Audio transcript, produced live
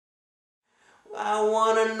I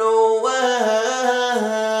wanna know what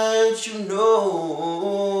you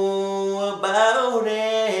know about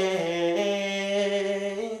it.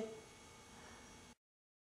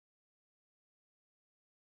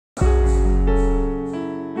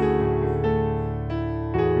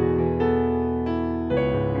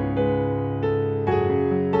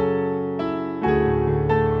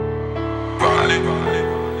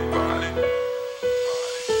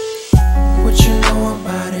 What you know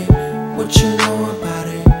about it? What you know about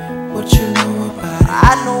it? What you know about it?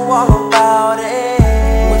 I know all about it.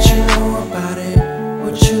 What you know about it?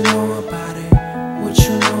 What you know about it? What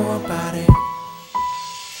you know about it?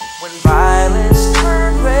 When violence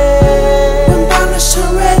turn red, When violence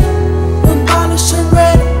turn red, when violence turn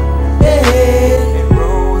red, yeah. and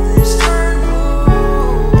roses turn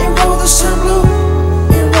blue, And roses turn blue,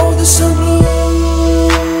 and roses turn blue.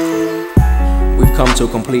 We've come to a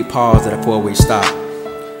complete pause at a four-way stop.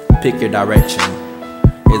 Pick your direction.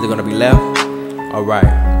 Is it gonna be left or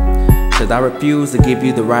right? Cause I refuse to give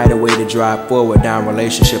you the right of way to drive forward down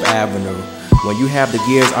Relationship Avenue. When you have the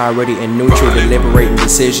gears already in neutral, deliberating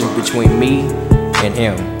decisions between me and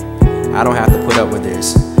him. I don't have to put up with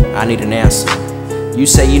this. I need an answer. You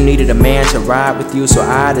say you needed a man to ride with you, so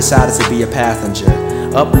I decided to be a passenger.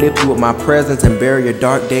 Uplift you with my presence and bury your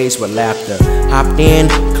dark days with laughter. Hopped in,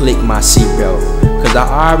 clicked my seatbelt. Cause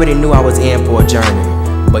I already knew I was in for a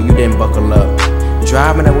journey, but you didn't buckle up.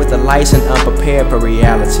 Driving up with the license unprepared for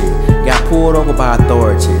reality. Got pulled over by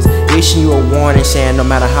authorities, issuing you a warning saying no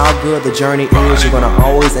matter how good the journey is, you're gonna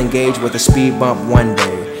always engage with a speed bump one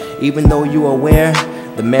day. Even though you're aware,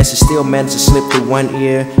 the message still managed to slip through one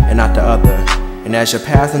ear and not the other. And as your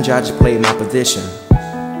passenger, I just played my position.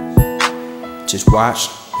 Just watch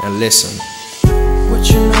and listen. What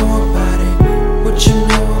you know about it? What you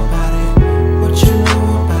know about it? What you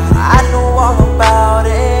know about it? I know all about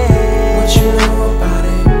it. What you know about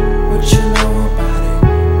it? What you know about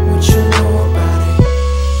it? What you know about it?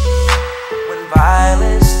 When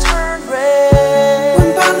violence turn red,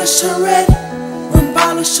 When violence turn red, when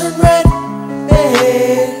violence turn red,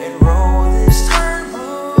 yeah. and roses turn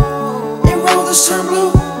blue, And roses turn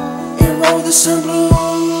blue, and roses turn blue.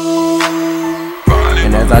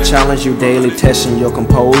 And as I challenge you daily, testing your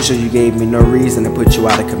composure, you gave me no reason to put you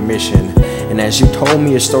out of commission. And as you told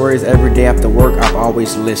me your stories every day after work, I've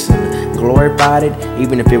always listened, glorified it,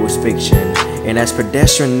 even if it was fiction. And as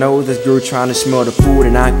pedestrian noses grew trying to smell the food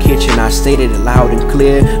in our kitchen, I stated it loud and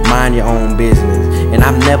clear, mind your own business. And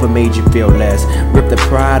I've never made you feel less, ripped the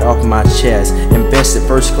pride off my chest, invested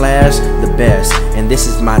first class, the best. And this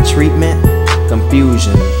is my treatment,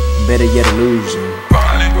 confusion, better yet illusion.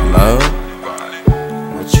 Love?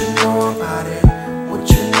 What you know about it? What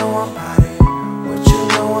you know about it? What you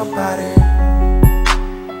know about it?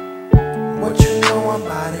 What you know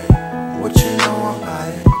about it? What you know about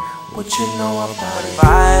it? What you know about it?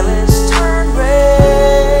 violence turn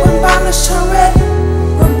red, When violence turn red,